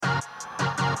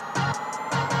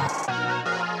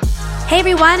Hey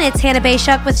everyone, it's Hannah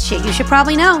Bayshuk with Shit You Should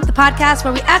Probably Know, the podcast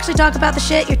where we actually talk about the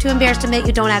shit you're too embarrassed to admit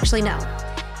you don't actually know.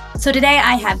 So today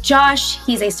I have Josh.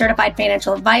 He's a certified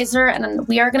financial advisor, and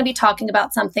we are going to be talking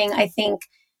about something I think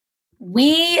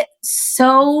we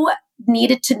so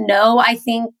needed to know,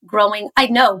 growing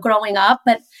up,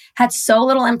 but had so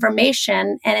little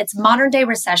information, and it's modern day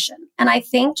recession. And I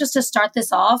think just to start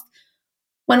this off,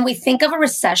 when we think of a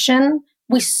recession,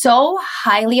 we so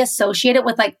highly associate it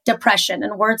with like depression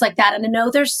and words like that. And I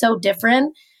know they're so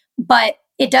different, but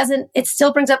it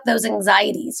still brings up those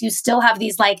anxieties. You still have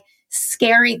these like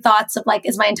scary thoughts of like,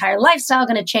 is my entire lifestyle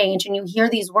going to change? And you hear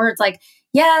these words like,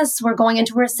 yes, we're going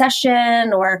into a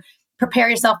recession, or prepare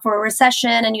yourself for a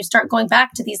recession. And you start going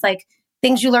back to these like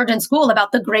things you learned in school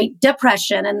about the Great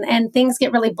Depression, and things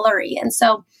get really blurry. And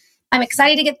so I'm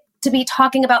excited to get to be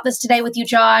talking about this today with you,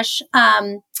 Josh.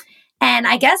 And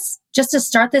I guess just to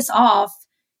start this off,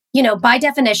 by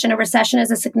definition, a recession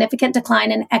is a significant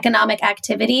decline in economic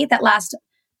activity that lasts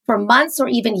for months or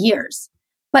even years.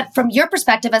 But from your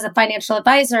perspective as a financial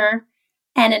advisor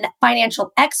and a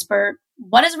financial expert,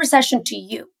 what is a recession to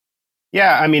you?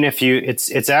 Yeah, I mean,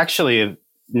 it's actually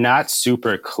not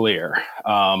super clear.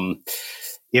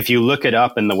 If you look it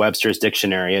up in the Webster's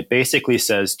dictionary, it basically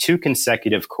says 2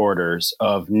 consecutive quarters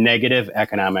of negative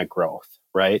economic growth,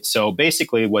 right? So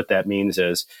basically what that means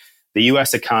is the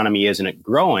U.S. economy isn't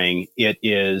growing, it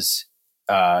is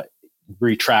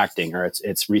retracting, or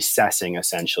it's recessing,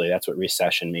 essentially. That's what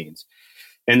recession means.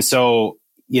 And so,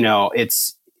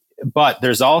 but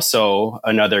there's also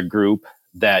another group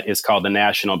that is called the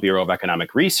National Bureau of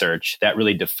Economic Research that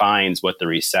really defines what the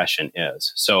recession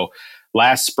is. So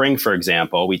last spring, for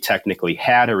example, we technically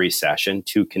had a recession,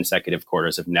 2 consecutive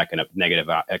quarters of negative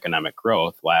economic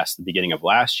growth the beginning of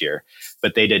last year,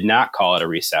 but they did not call it a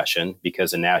recession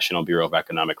because the National Bureau of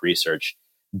Economic Research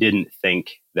didn't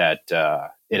think that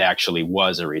it actually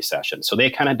was a recession. So they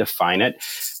kind of define it.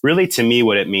 Really, to me,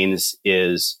 what it means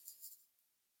is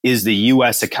the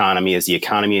U.S. economy, is the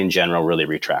economy in general really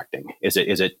retracting? Is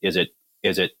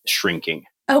it shrinking?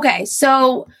 Okay,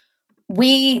 so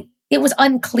it was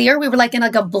unclear. We were like in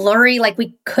like a blurry, like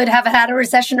we could have had a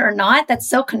recession or not. That's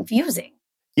so confusing.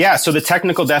 Yeah. So the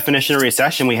technical definition of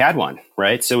recession, we had one,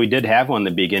 right? So we did have one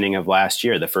the beginning of last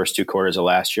year. The first 2 quarters of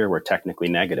last year were technically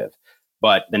negative.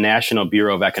 But the National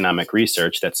Bureau of Economic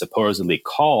Research that supposedly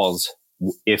calls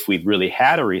if we've really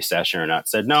had a recession or not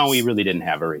said, no, we really didn't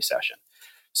have a recession.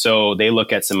 So they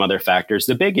look at some other factors.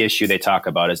 The big issue they talk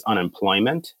about is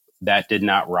unemployment. That did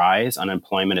not rise.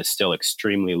 Unemployment is still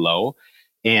extremely low.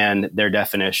 And their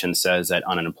definition says that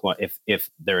if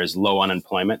there is low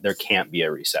unemployment, there can't be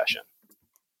a recession.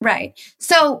 Right.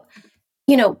 So,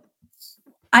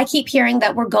 I keep hearing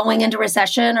that we're going into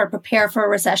recession or prepare for a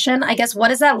recession. I guess, what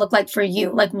does that look like for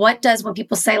you? Like, when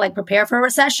people say like prepare for a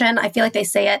recession, I feel like they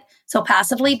say it so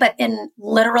passively, but in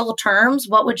literal terms,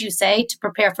 what would you say to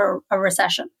prepare for a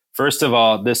recession? First of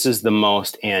all, this is the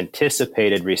most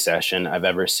anticipated recession I've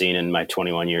ever seen in my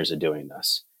 21 years of doing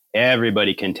this.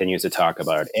 Everybody continues to talk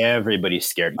about it. Everybody's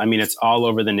scared. I mean, it's all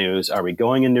over the news. Are we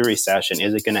going into recession?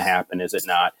 Is it going to happen? Is it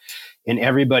not? And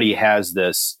everybody has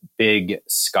this big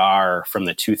scar from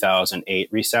the 2008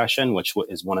 recession, which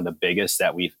is one of the biggest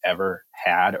that we've ever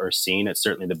had or seen. It's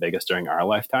certainly the biggest during our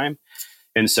lifetime.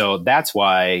 And so that's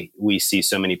why we see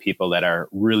so many people that are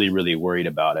really, really worried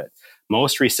about it.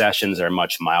 Most recessions are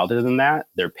much milder than that.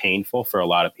 They're painful for a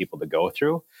lot of people to go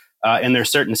through. And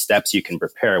there's certain steps you can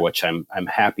prepare, which I'm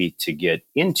happy to get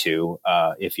into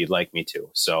if you'd like me to.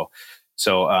 So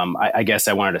I guess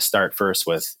I wanted to start first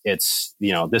with this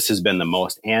has been the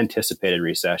most anticipated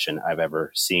recession I've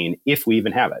ever seen, if we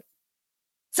even have it.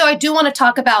 So I do want to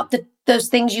talk about those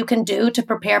things you can do to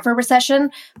prepare for a recession.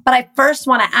 But I first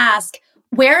want to ask,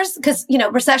 because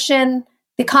recession,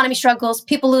 the economy struggles,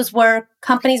 people lose work,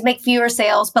 companies make fewer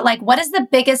sales. But like, what is the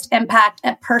biggest impact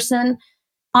a person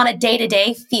on a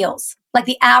day-to-day feels? Like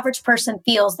the average person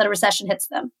feels that a recession hits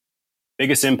them?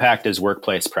 Biggest impact is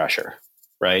workplace pressure,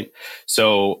 right?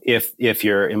 So if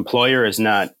your employer is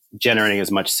not generating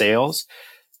as much sales,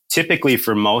 typically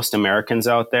for most Americans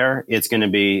out there, it's going to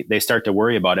be, they start to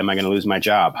worry about, am I going to lose my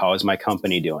job? How is my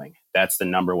company doing? That's the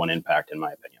number one impact, in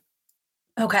my opinion.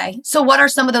 Okay. So what are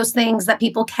some of those things that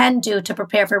people can do to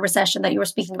prepare for a recession that you were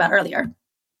speaking about earlier?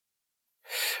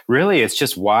 Really, it's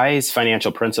just wise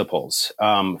financial principles.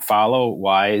 Follow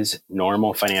wise,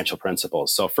 normal financial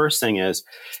principles. So first thing is,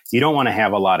 you don't want to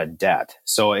have a lot of debt.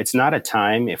 So it's not a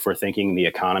time, if we're thinking the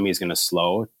economy is going to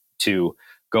slow, to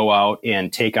go out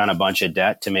and take on a bunch of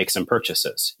debt to make some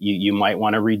purchases. You might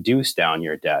want to reduce down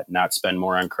your debt, not spend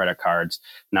more on credit cards,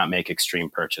 not make extreme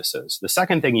purchases. The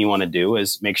second thing you want to do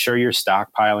is make sure you're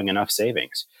stockpiling enough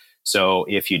savings. So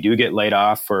if you do get laid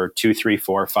off for 2, 3,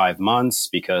 4, 5 months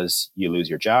because you lose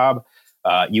your job,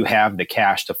 you have the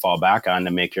cash to fall back on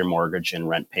to make your mortgage and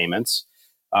rent payments.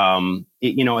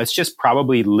 It's just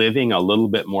probably living a little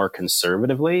bit more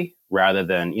conservatively rather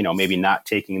than, maybe not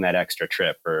taking that extra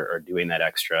trip or doing that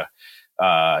extra,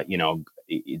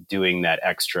 doing that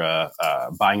extra,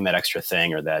 buying that extra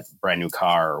thing or that brand new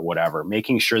car or whatever.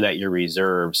 Making sure that your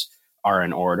reserves are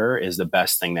in order is the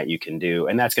best thing that you can do.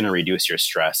 And that's going to reduce your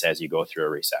stress as you go through a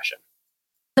recession.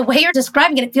 The way you're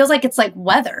describing it, it feels like it's like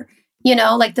weather.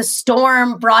 Like the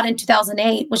storm brought in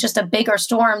 2008 was just a bigger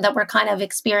storm that we're kind of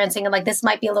experiencing. And like, this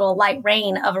might be a little light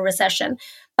rain of a recession.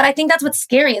 But I think that's what's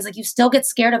scary is like, you still get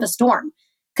scared of a storm.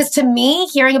 Because to me,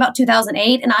 hearing about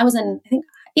 2008, and I was in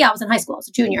high school, I was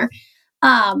a junior.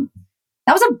 That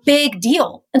was a big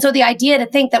deal. And so the idea to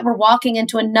think that we're walking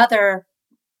into another,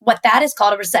 what that is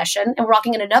called a recession, and we're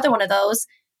walking in another one of those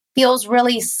feels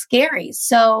really scary.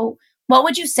 So what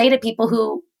would you say to people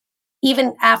who,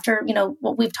 even after,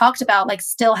 what we've talked about, like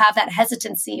still have that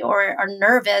hesitancy or are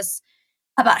nervous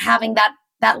about having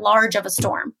that large of a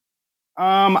storm?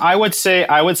 I would say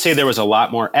there was a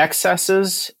lot more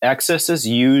excesses. Excesses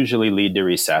usually lead to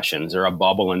recessions, or a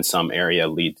bubble in some area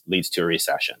leads to a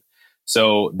recession.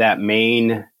 So that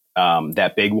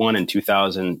big one in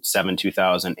 2007,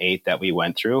 2008 that we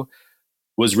went through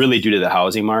was really due to the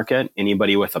housing market.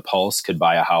 Anybody with a pulse could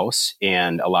buy a house,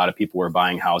 and a lot of people were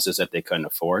buying houses that they couldn't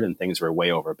afford, and things were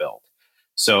way overbuilt.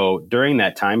 So during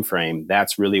that time frame,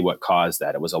 that's really what caused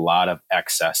that. It was a lot of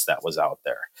excess that was out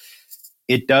there.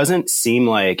 It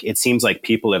seems like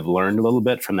people have learned a little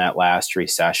bit from that last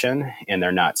recession, and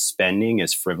they're not spending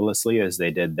as frivolously as they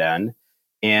did then.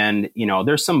 And,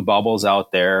 there's some bubbles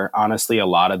out there. Honestly, a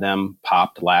lot of them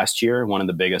popped last year. One of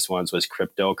the biggest ones was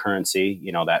cryptocurrency,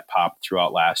 that popped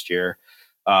throughout last year.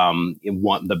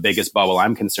 The biggest bubble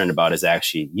I'm concerned about is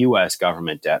actually U.S.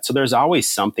 government debt. So there's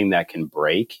always something that can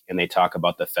break. And they talk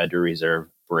about the Federal Reserve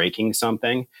breaking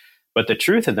something. But the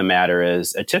truth of the matter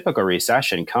is a typical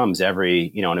recession comes every,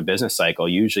 in a business cycle,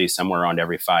 usually somewhere around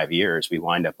every 5 years, we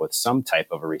wind up with some type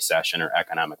of a recession or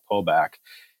economic pullback.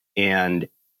 And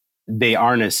they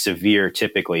aren't as severe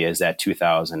typically as that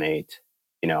 2008,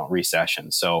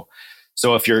 recession. So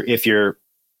if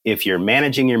you're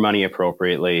managing your money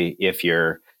appropriately, if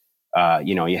you're,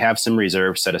 you have some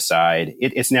reserves set aside,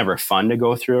 it's never fun to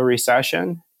go through a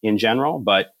recession in general,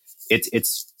 but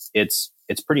it's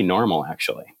pretty normal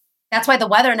actually. That's why the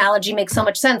weather analogy makes so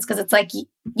much sense, because it's like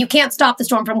you can't stop the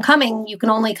storm from coming. You can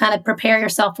only kind of prepare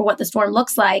yourself for what the storm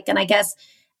looks like. And I guess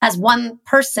as one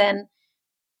person,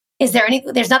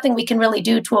 there's nothing we can really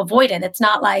do to avoid it. It's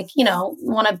not like, we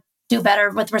want to do better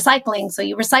with recycling, so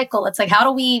you recycle. It's like, how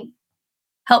do we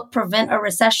help prevent a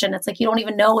recession? It's like, you don't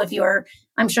even know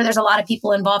I'm sure there's a lot of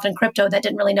people involved in crypto that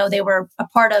didn't really know they were a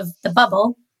part of the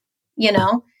bubble,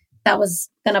 that was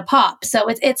going to pop. So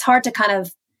it's hard to kind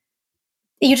of,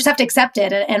 you just have to accept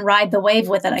it and ride the wave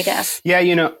with it, I guess. Yeah,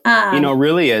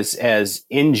 really as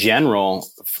in general,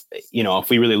 if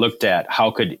we really looked at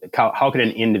how could an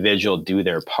individual do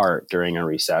their part during a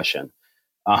recession,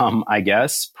 I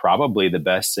guess probably the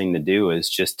best thing to do is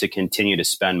just to continue to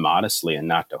spend modestly and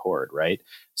not to hoard, right?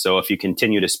 So if you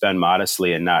continue to spend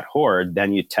modestly and not hoard,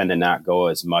 then you tend to not go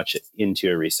as much into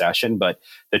a recession. But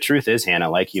the truth is, Hannah,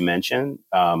 like you mentioned,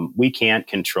 we can't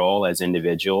control as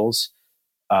individuals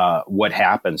what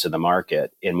happens to the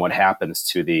market and what happens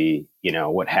to the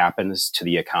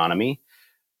economy.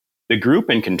 The group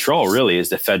in control really is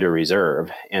the Federal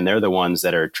Reserve, and they're the ones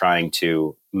that are trying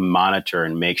to monitor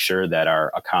and make sure that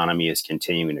our economy is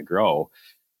continuing to grow.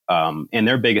 And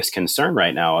their biggest concern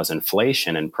right now is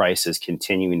inflation and prices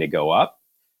continuing to go up.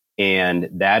 And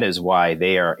that is why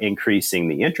they are increasing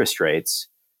the interest rates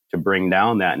to bring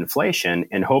down that inflation,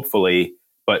 and hopefully.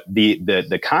 But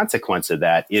the consequence of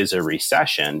that is a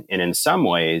recession. And in some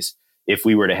ways, if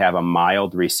we were to have a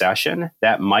mild recession,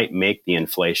 that might make the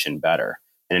inflation better.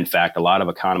 And in fact, a lot of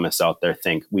economists out there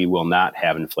think we will not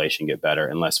have inflation get better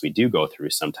unless we do go through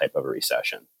some type of a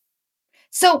recession.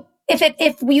 So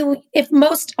if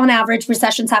most on average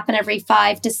recessions happen every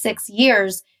 5 to 6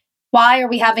 years, why are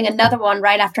we having another one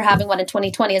right after having one in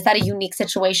 2020? Is that a unique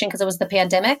situation because it was the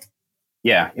pandemic?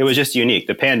 Yeah, it was just unique.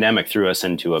 The pandemic threw us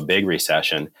into a big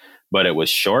recession, but it was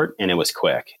short and it was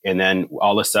quick. And then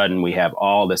all of a sudden we have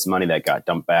all this money that got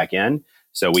dumped back in.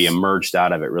 So we emerged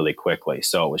out of it really quickly.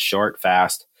 So it was short,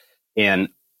 fast. And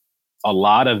a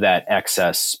lot of that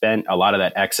excess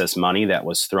money that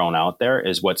was thrown out there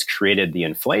is what's created the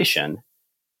inflation.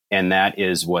 And that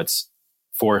is what's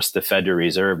forced the Federal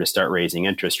Reserve to start raising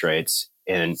interest rates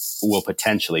and will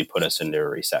potentially put us into a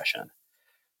recession.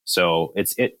 So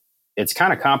it's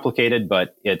kind of complicated,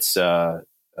 but it's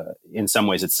in some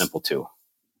ways it's simple too.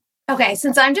 Okay,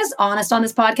 since I'm just honest on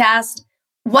this podcast,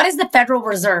 what is the Federal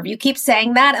Reserve? You keep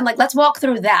saying that, and let's walk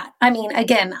through that. I mean,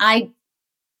 again, I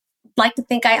like to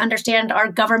think I understand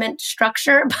our government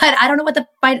structure, but I don't know what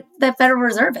the Federal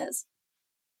Reserve is.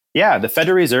 Yeah, the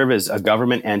Federal Reserve is a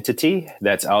government entity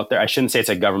that's out there. I shouldn't say it's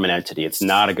a government entity. It's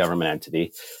not a government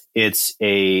entity.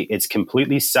 It's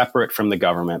completely separate from the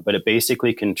government, but it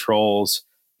basically controls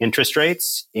interest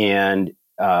rates and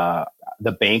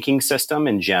the banking system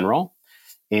in general.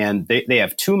 And they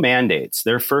have two mandates.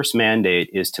 Their first mandate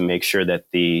is to make sure that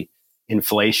the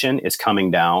inflation is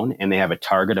coming down, and they have a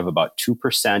target of about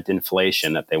 2%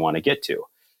 inflation that they want to get to.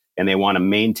 And they want to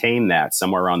maintain that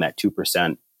somewhere around that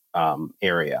 2%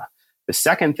 area. The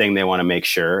second thing they want to make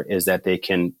sure is that they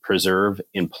can preserve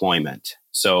employment.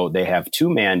 So they have two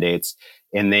mandates,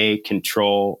 and they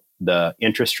control the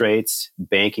interest rates,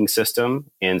 banking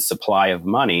system, and supply of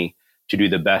money to do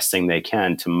the best thing they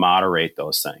can to moderate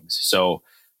those things. So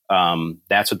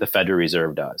that's what the Federal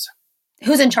Reserve does.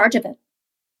 Who's in charge of it?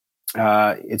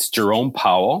 It's Jerome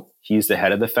Powell. He's the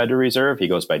head of the Federal Reserve. He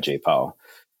goes by Jay Powell.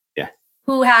 Yeah.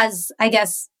 Who has, I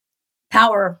guess,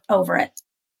 power over it?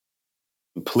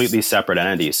 Completely separate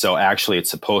entities. So actually,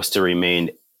 it's supposed to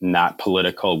remain not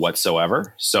political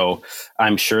whatsoever. So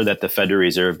I'm sure that the Federal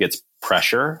Reserve gets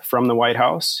pressure from the White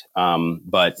House,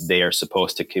 but they are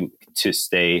supposed to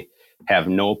stay, have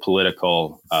no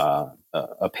political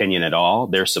opinion at all.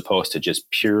 They're supposed to just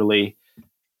purely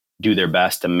do their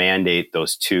best to mandate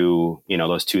those two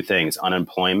things,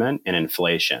 unemployment and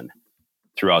inflation,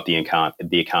 throughout the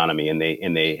economy, and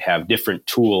they have different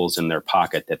tools in their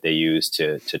pocket that they use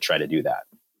to try to do that.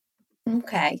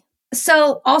 Okay.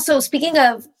 So also, speaking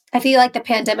of, I feel like the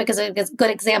pandemic is a good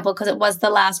example because it was the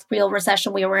last real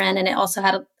recession we were in, and it also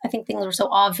had, I think things were so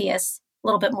obvious, a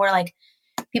little bit more like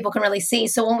people can really see.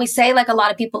 So when we say a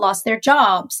lot of people lost their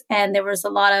jobs and there was a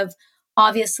lot of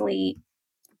obviously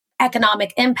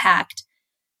economic impact,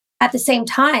 at the same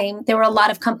time, there were a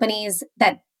lot of companies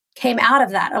that came out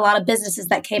of that, a lot of businesses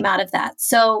that came out of that.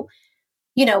 So,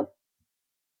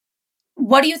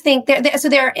 what do you think? So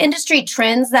there are industry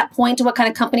trends that point to what kind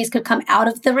of companies could come out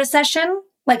of the recession.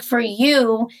 Like for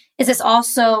you, is this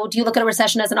also, do you look at a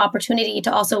recession as an opportunity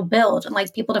to also build and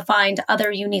people to find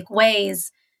other unique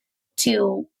ways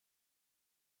to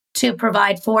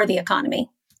provide for the economy?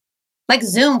 Like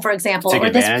Zoom, for example, take or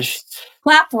advantage. This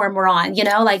platform we're on,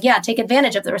 take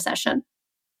advantage of the recession.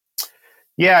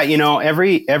 Yeah,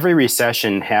 every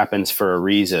recession happens for a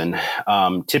reason.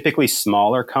 Typically,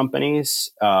 smaller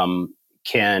companies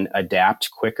can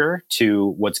adapt quicker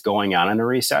to what's going on in a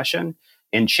recession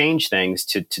and change things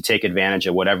to take advantage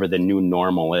of whatever the new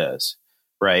normal is,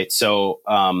 right? So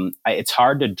it's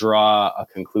hard to draw a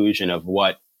conclusion of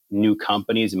what new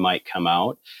companies might come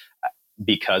out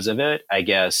because of it. I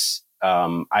guess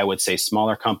I would say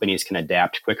smaller companies can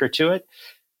adapt quicker to it.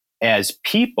 As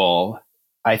people,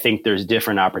 I think there's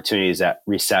different opportunities that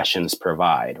recessions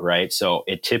provide, right? So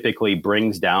it typically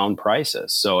brings down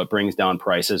prices. So it brings down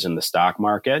prices in the stock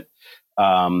market.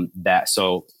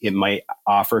 So it might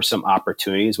offer some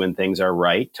opportunities when things are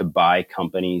right to buy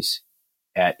companies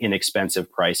at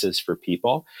inexpensive prices for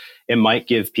people. It might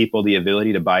give people the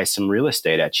ability to buy some real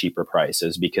estate at cheaper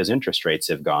prices because interest rates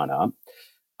have gone up.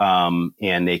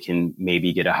 And they can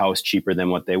maybe get a house cheaper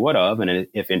than what they would have. And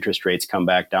if interest rates come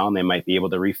back down, they might be able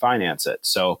to refinance it.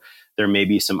 So there may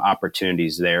be some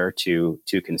opportunities there to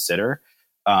consider.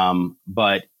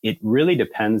 But it really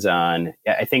depends on,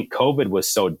 I think COVID was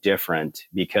so different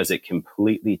because it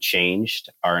completely changed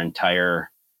our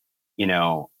entire,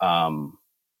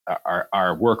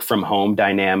 our work from home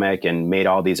dynamic and made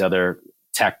all these other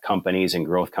tech companies and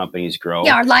growth companies grow.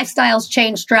 Yeah, our lifestyles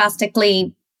changed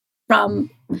drastically from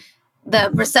the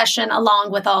recession,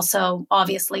 along with also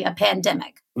obviously a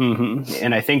pandemic. Mm-hmm.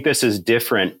 And I think this is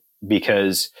different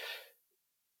because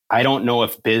I don't know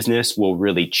if business will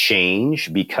really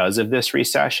change because of this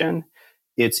recession.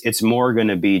 It's more going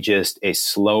to be just a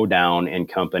slowdown in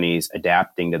companies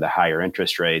adapting to the higher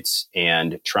interest rates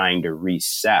and trying to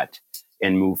reset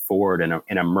and move forward and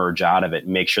emerge out of it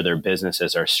and make sure their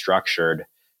businesses are structured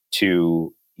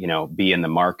to, be in the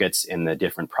markets and the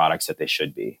different products that they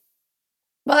should be.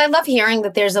 Well, I love hearing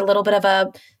that there's a little bit of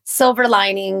a silver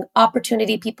lining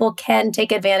opportunity people can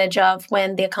take advantage of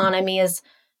when the economy is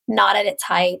not at its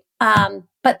height.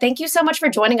 But thank you so much for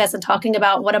joining us and talking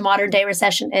about what a modern day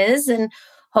recession is. And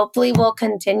hopefully we'll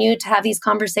continue to have these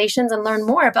conversations and learn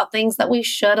more about things that we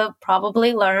should have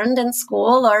probably learned in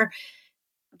school or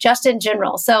just in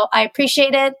general. So I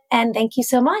appreciate it. And thank you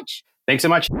so much. Thanks so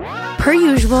much. Per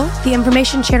usual, the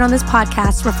information shared on this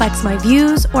podcast reflects my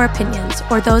views or opinions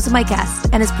or those of my guests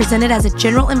and is presented as a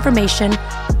general information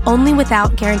only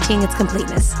without guaranteeing its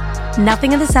completeness.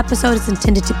 Nothing in this episode is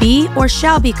intended to be or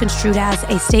shall be construed as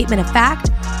a statement of fact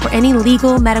or any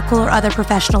legal, medical, or other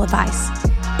professional advice.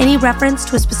 Any reference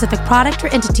to a specific product or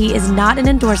entity is not an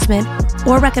endorsement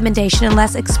or recommendation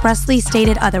unless expressly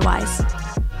stated otherwise.